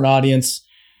paying for an audience,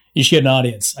 you should get an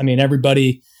audience.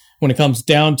 Everybody, when it comes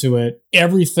down to it,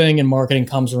 everything in marketing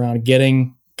comes around to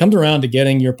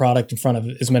getting your product in front of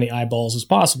as many eyeballs as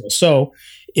possible. So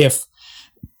if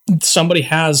somebody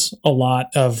has a lot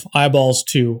of eyeballs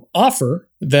to offer,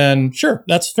 then sure,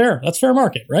 that's fair. That's fair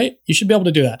market, right? You should be able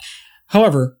to do that.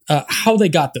 However, how they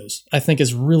got those, I think,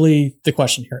 is really the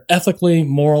question here. Ethically,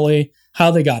 morally,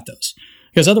 how they got those.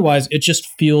 Because otherwise, it just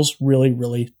feels really,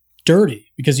 really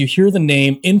dirty. Because you hear the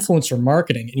name influencer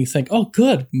marketing and you think, oh,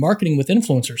 good, marketing with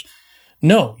influencers.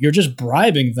 No, you're just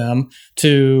bribing them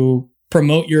to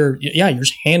promote you're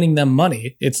just handing them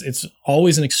money. It's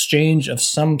always an exchange of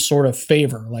some sort of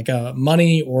favor, like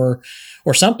money or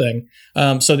something,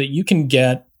 so that you can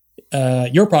get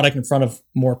your product in front of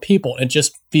more people. It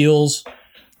just feels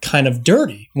kind of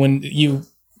dirty when you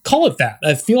call it that.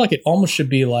 I feel like it almost should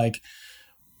be like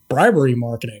bribery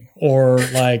marketing, or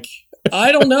like,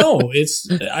 I don't know.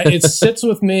 It sits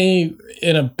with me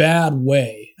in a bad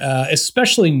way,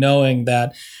 especially knowing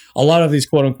that a lot of these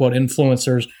quote unquote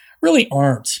influencers really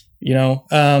aren't,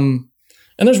 and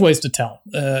there's ways to tell.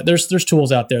 There's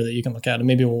tools out there that you can look at, and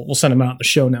maybe we'll send them out in the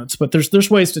show notes. But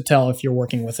there's ways to tell if you're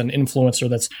working with an influencer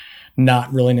that's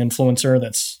not really an influencer,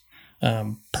 that's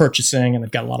purchasing, and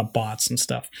they've got a lot of bots and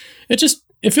stuff. It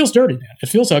feels dirty, man. It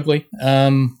feels ugly. I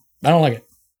don't like it.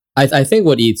 I think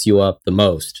what eats you up the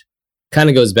most kind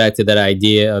of goes back to that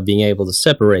idea of being able to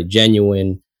separate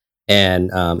genuine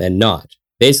and not.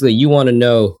 Basically, you want to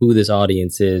know who this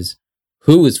audience is,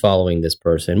 who is following this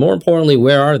person. More importantly,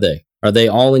 where are they? Are they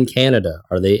all in Canada?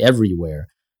 Are they everywhere?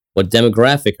 What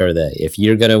demographic are they? If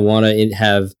you're going to want to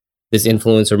have this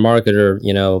influencer marketer,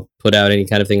 put out any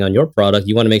kind of thing on your product,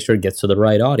 you want to make sure it gets to the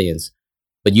right audience.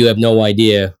 But you have no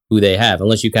idea who they have,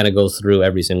 unless you kind of go through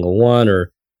every single one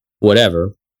or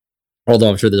whatever. Although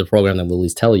I'm sure there's a program that will at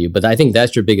least tell you. But I think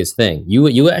that's your biggest thing.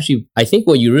 You actually, I think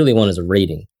what you really want is a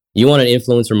rating. You want an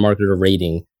influencer marketer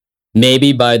rating,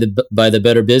 maybe by the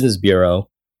Better Business Bureau,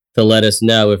 to let us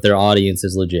know if their audience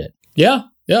is legit. Yeah,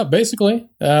 basically.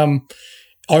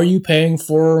 Are you paying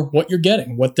for what you're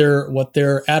getting? What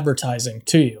they're advertising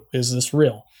to you? Is this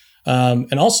real?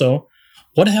 And also,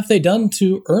 what have they done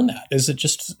to earn that? Is it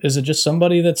just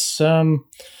somebody that's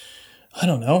I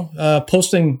don't know,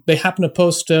 they happen to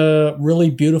post really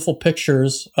beautiful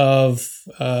pictures of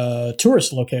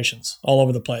tourist locations all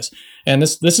over the place. And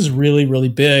this is really, really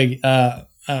big.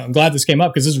 I'm glad this came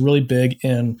up because this is really big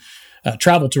in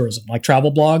travel tourism, like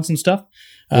travel blogs and stuff.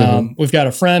 We've got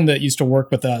a friend that used to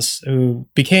work with us who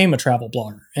became a travel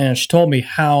blogger, and she told me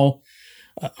how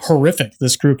horrific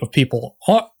this group of people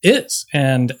is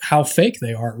and how fake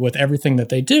they are with everything that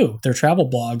they do. Their travel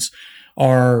blogs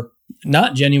are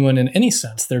not genuine in any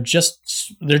sense. They're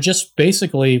just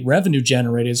basically revenue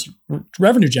generators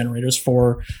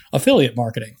for affiliate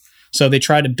marketing. So they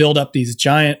try to build up these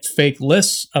giant fake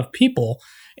lists of people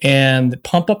and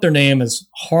pump up their name as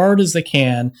hard as they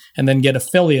can, and then get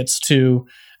affiliates to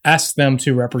ask them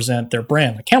to represent their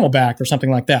brand, like Camelback or something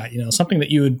like that. Something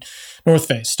that you would North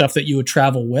Face, stuff that you would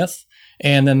travel with.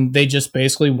 And then they just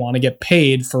basically want to get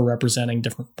paid for representing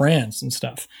different brands and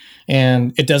stuff.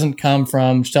 And it doesn't come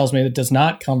from, she tells me, it does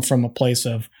not come from a place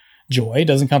of joy. It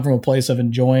doesn't come from a place of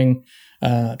enjoying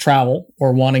travel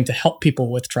or wanting to help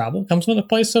people with travel. It comes from a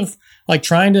place of like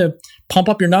trying to pump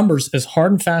up your numbers as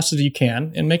hard and fast as you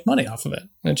can and make money off of it.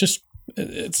 And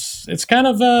it's kind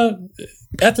of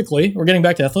ethically, we're getting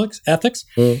back to ethics.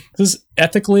 This is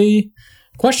ethically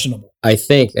questionable. I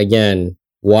think, again,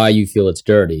 why you feel it's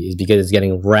dirty is because it's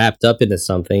getting wrapped up into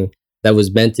something that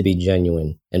was meant to be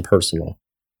genuine and personal.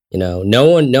 No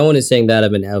one is saying that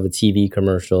of a TV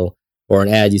commercial or an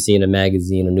ad you see in a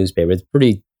magazine or newspaper. It's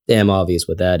pretty damn obvious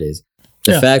what that is.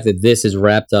 The fact that this is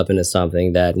wrapped up into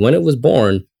something that when it was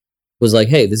born was like,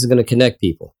 hey, this is going to connect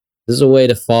people. This is a way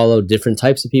to follow different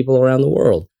types of people around the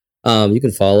world. You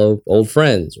can follow old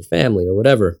friends or family or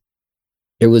whatever.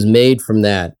 It was made from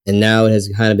that, and now it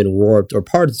has kind of been warped, or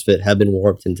parts of it have been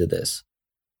warped into this.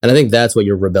 And I think that's what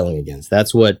you're rebelling against.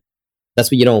 That's what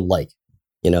you don't like.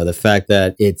 The fact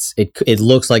that it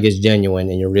looks like it's genuine,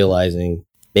 and you're realizing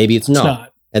maybe it's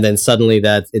not. And then suddenly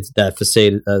that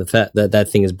facade, that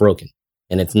thing is broken,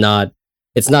 and it's not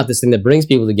this thing that brings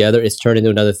people together. It's turned into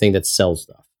another thing that sells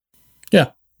stuff. Yeah,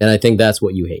 and I think that's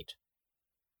what you hate.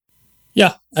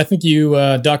 Yeah, I think you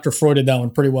Dr. Freuded that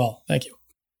one pretty well. Thank you.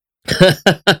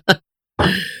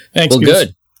 Thanks. Well,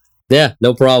 good. Yeah,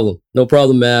 no problem,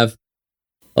 Mav.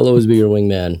 I'll always be your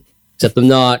wingman, except I'm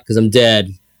not, because I'm dead.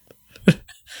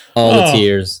 All the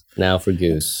tears now for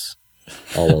Goose,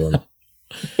 all of them.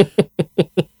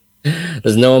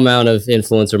 There's no amount of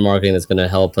influencer marketing that's going to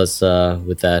help us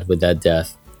with that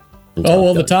death.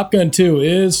 The Top Gun 2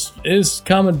 is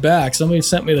coming back. Somebody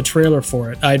sent me the trailer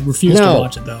for it. I refuse to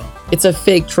watch it though. It's a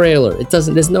fake trailer.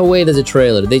 There's no way there's a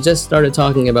trailer. They just started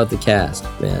talking about the cast,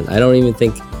 man. I don't even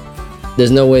think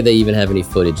there's no way they even have any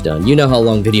footage done. You know how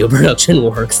long video production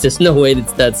works. There's no way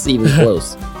that's even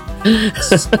close.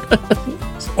 This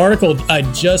article I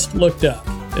just looked up.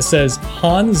 It says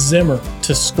Hans Zimmer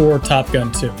to score Top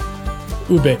Gun 2.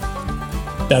 Ooh, baby.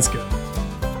 That's good.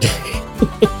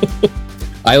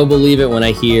 I will believe it when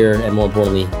I hear and, more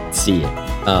importantly, see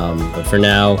it. But for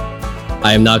now,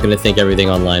 I am not going to think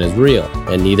everything online is real,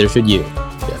 and neither should you,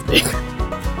 Jeff Baker.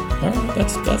 All right,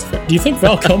 that's fair. Do you think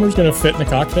Val Kilmer's going to fit in the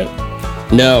cockpit?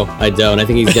 No, I don't. I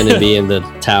think he's going to be in the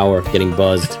tower getting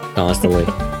buzzed constantly.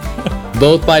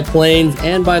 Both by planes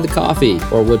and by the coffee,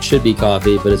 or what should be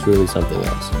coffee, but it's really something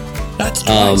else. That's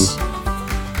nice.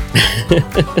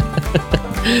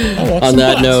 On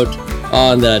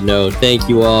that note, thank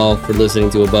you all for listening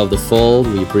to Above the Fold.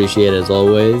 We appreciate it as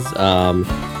always. And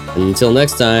until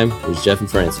next time, it was Jeff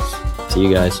and Francis. See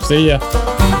you guys. See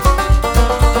ya.